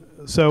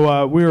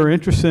 So we were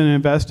interested in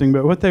investing,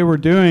 but what they were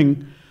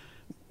doing,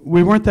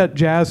 we weren't that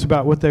jazzed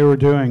about what they were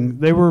doing.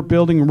 They were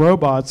building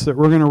robots that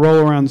were going to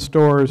roll around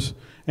stores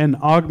and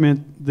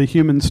augment the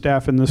human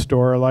staff in the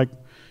store. Like,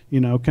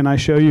 can I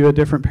show you a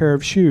different pair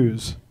of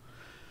shoes?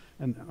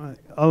 And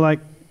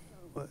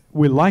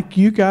we like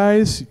you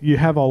guys. You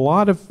have a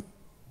lot of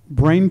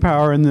brain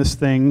power in this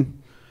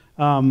thing,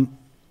 and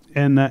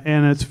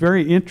it's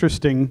very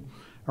interesting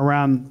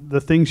around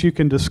the things you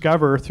can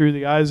discover through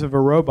the eyes of a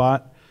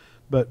robot.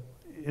 But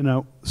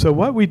so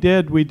what we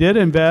did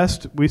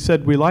invest. We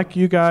said we like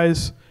you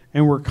guys,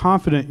 and we're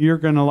confident you're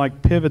going to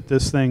pivot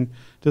this thing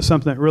to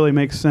something that really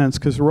makes sense.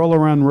 Because roll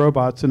around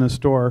robots in a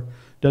store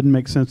doesn't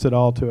make sense at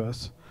all to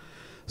us.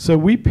 So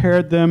we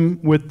paired them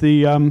with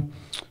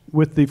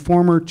the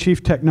former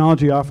chief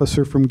technology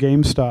officer from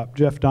GameStop,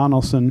 Jeff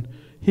Donaldson.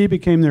 He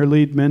became their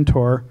lead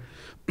mentor.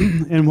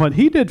 And what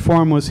he did for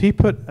them was he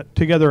put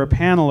together a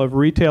panel of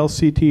retail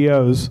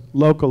CTOs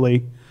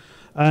locally,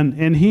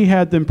 and he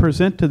had them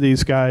present to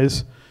these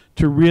guys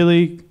to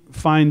really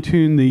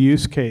fine-tune the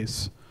use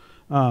case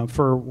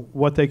for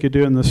what they could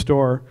do in the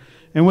store.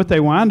 And what they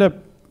wound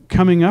up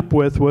coming up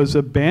with was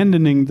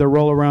abandoning the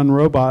roll-around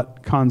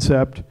robot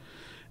concept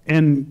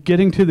and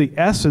getting to the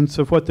essence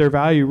of what their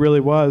value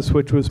really was,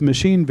 which was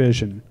machine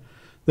vision.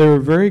 They were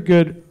very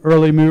good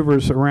early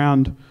movers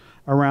around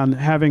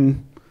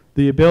having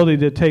the ability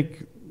to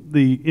take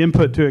the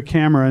input to a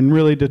camera and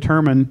really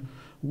determine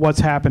what's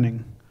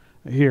happening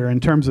here in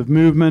terms of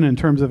movement, in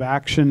terms of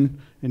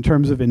action, in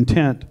terms of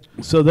intent.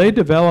 So they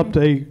developed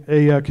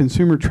a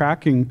consumer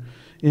tracking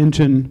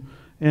engine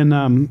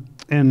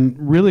and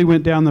really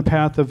went down the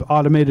path of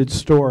automated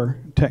store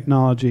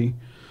technology.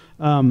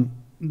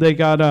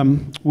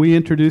 We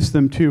introduced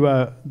them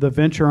to the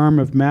venture arm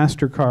of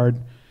MasterCard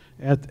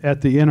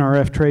at the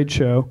NRF trade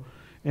show,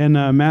 and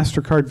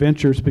MasterCard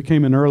Ventures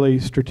became an early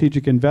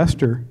strategic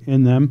investor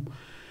in them.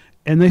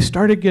 And they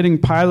started getting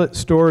pilot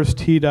stores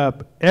teed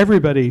up.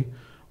 Everybody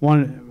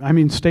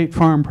wanted, State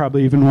Farm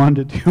probably even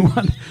wanted to do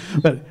one,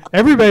 but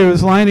everybody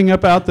was lining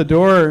up out the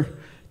door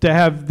to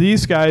have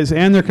these guys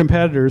and their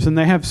competitors, and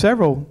they have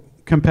several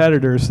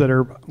competitors that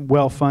are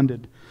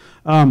well-funded.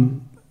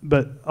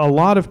 But a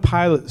lot of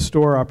pilot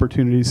store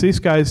opportunities. These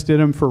guys did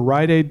them for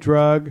Rite Aid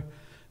Drug,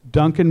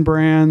 Dunkin'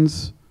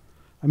 brands.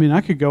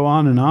 I could go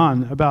on and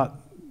on, about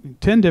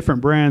 10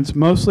 different brands,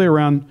 mostly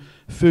around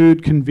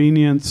food,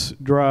 convenience,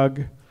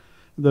 drug,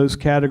 those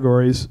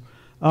categories.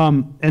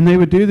 And they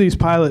would do these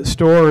pilot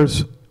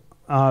stores.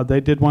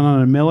 They did one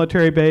on a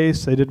military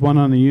base. They did one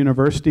on a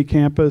university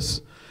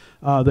campus.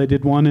 They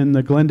did one in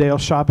the Glendale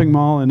shopping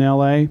mall in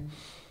LA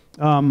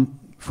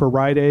for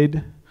Rite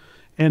Aid.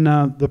 And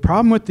the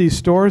problem with these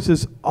stores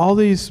is all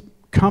these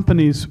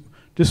companies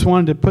just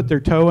wanted to put their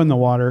toe in the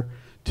water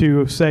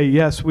to say,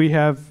 yes, we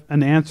have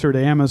an answer to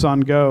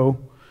Amazon Go.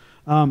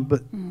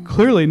 But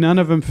clearly none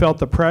of them felt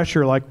the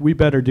pressure like we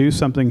better do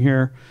something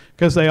here,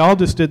 because they all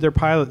just did their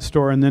pilot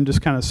store and then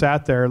just kind of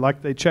sat there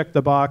like they checked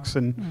the box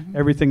and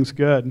everything's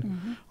good.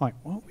 Like,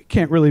 well, we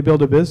can't really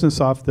build a business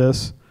off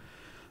this.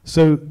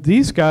 So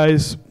these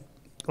guys,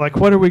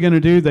 what are we going to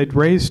do? They'd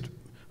raised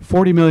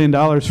 $40 million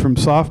from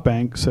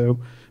SoftBank,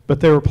 but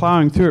they were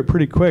plowing through it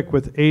pretty quick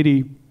with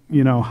 80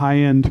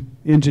 high-end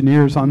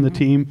engineers on the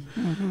team.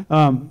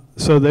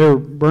 So they were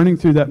burning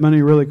through that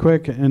money really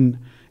quick. And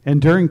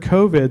during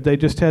COVID, they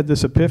just had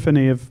this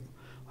epiphany of,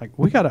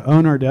 we got to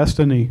own our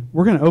destiny.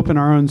 We're going to open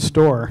our own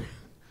store.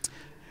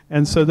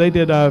 And so they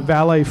did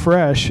Valet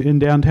Fresh in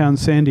downtown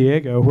San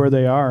Diego, where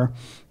they are,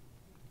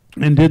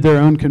 and did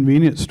their own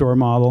convenience store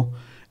model.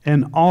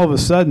 And all of a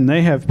sudden,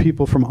 they have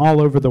people from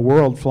all over the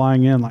world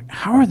flying in.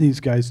 How are these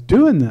guys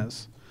doing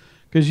this?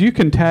 Because you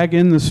can tag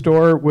in the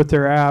store with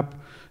their app,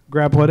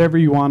 grab whatever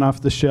you want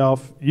off the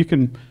shelf. You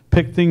can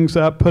pick things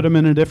up, put them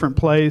in a different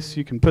place.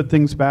 You can put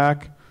things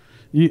back.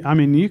 You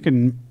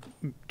can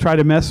try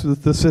to mess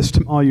with the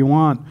system all you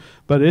want,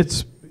 but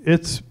it's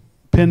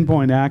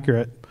pinpoint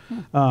accurate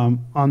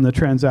on the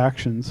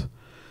transactions.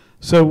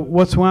 So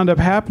what's wound up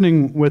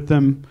happening with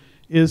them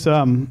is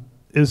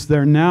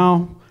they're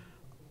now,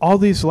 all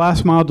these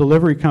last mile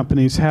delivery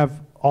companies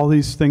have all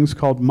these things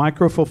called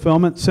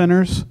micro-fulfillment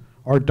centers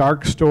or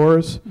dark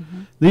stores.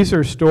 These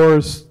are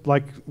stores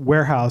like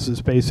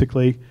warehouses,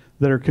 basically,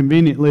 that are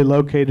conveniently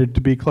located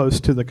to be close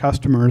to the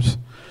customers,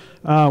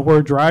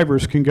 where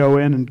drivers can go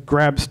in and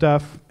grab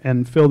stuff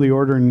and fill the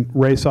order and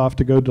race off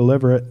to go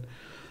deliver it.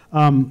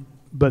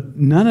 But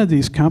none of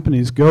these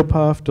companies,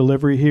 GoPuff,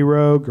 Delivery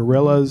Hero,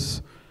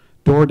 Gorillas,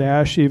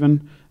 DoorDash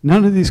even,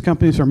 None of these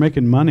companies are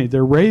making money.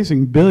 They're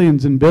raising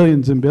billions and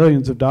billions and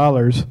billions of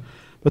dollars,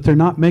 but they're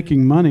not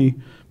making money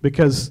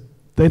because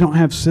they don't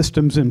have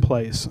systems in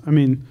place. I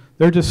mean,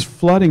 they're just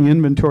flooding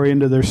inventory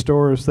into their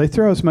stores. They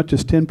throw as much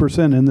as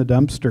 10% in the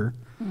dumpster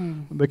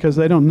because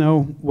they don't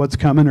know what's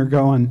coming or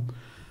going.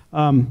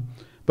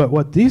 But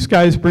what these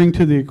guys bring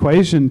to the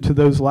equation to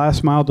those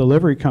last mile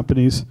delivery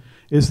companies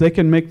is they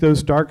can make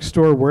those dark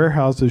store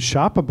warehouses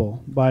shoppable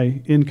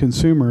by end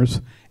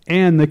consumers,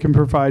 and they can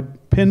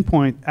provide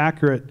pinpoint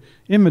accurate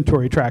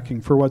inventory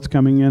tracking for what's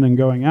coming in and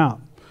going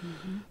out.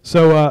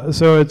 So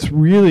it's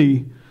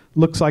really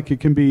looks like it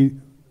can be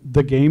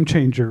the game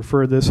changer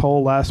for this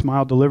whole last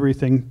mile delivery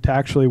thing to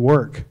actually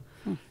work.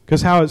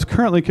 Because how it's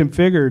currently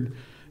configured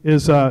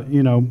is,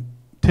 you know,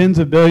 tens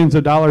of billions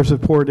of dollars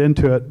have poured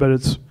into it, but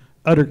it's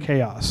utter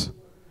chaos,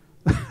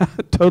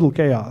 total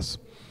chaos.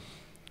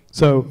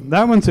 So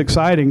that one's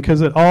exciting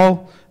because it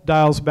all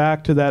dials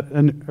back to that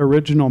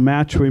original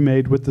match we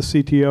made with the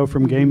CTO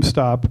from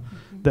GameStop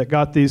that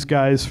got these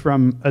guys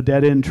from a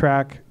dead-end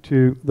track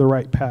to the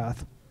right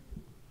path.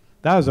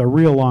 That was a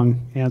real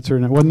long answer,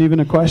 and it wasn't even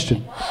a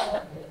question.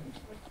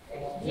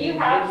 Do you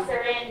have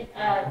certain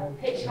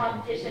pitch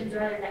competitions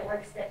or other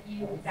networks that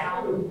you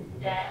found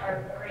that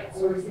are great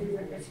sources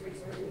of this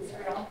resources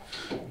for y'all?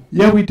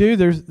 Yeah, we do.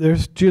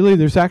 There's Julie.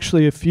 There's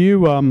actually a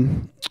few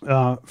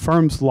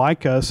firms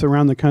like us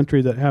around the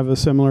country that have a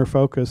similar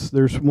focus.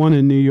 There's one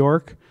in New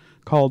York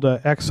called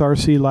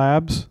XRC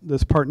Labs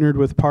that's partnered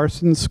with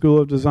Parsons School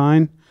of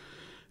Design,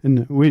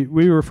 and we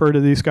refer to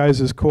these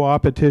guys as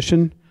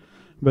co-opetition,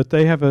 but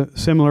they have a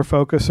similar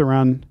focus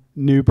around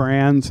new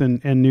brands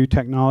and new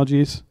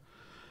technologies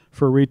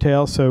for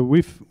retail. So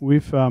we've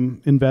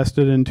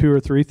invested in 2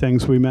 or 3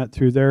 things we met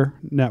through their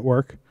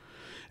network.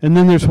 And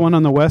then there's one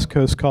on the West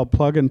Coast called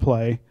Plug and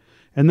Play,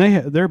 and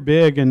they're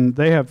big and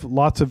they have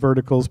lots of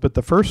verticals, but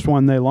the first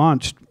one they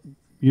launched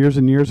years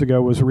and years ago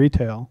was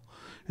retail,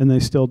 and they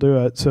still do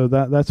it. So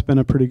that's been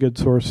a pretty good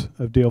source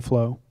of deal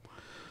flow.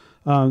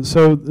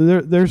 So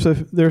there's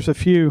a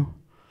few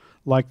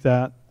like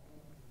that.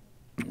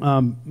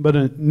 But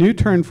a new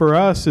turn for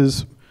us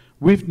is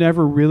we've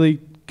never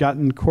really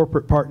gotten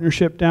corporate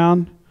partnership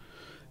down,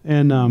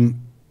 and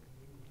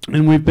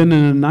we've been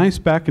in a nice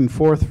back and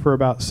forth for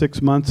about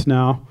 6 months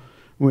now.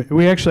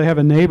 We actually have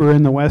a neighbor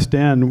in the West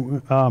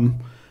End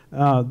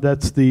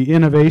that's the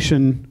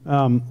innovation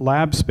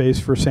lab space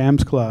for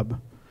Sam's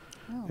Club.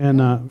 Oh,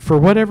 and for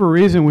whatever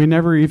reason, we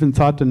never even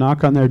thought to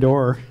knock on their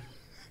door,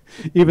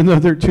 even though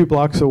they're 2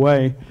 blocks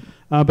away.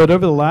 But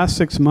over the last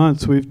 6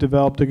 months, we've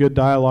developed a good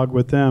dialogue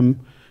with them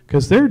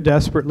because they're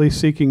desperately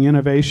seeking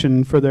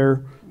innovation for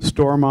their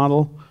store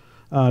model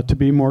to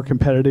be more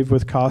competitive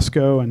with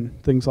Costco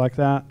and things like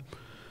that.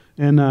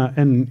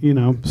 And you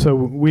know, so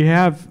we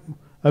have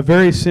a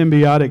very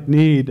symbiotic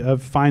need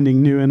of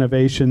finding new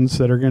innovations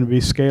that are going to be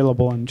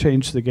scalable and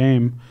change the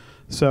game.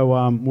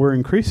 So we're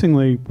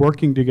increasingly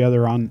working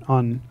together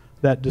on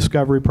that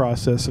discovery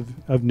process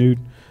of new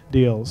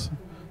deals.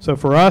 So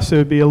for us, it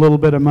would be a little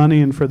bit of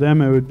money, and for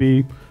them, it would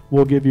be,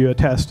 we'll give you a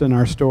test in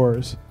our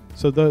stores.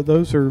 So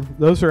those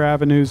are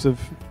avenues of,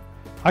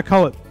 I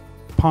call it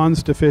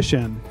ponds to fish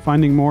in,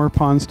 finding more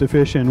ponds to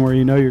fish in where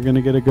you know you're going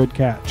to get a good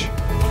catch.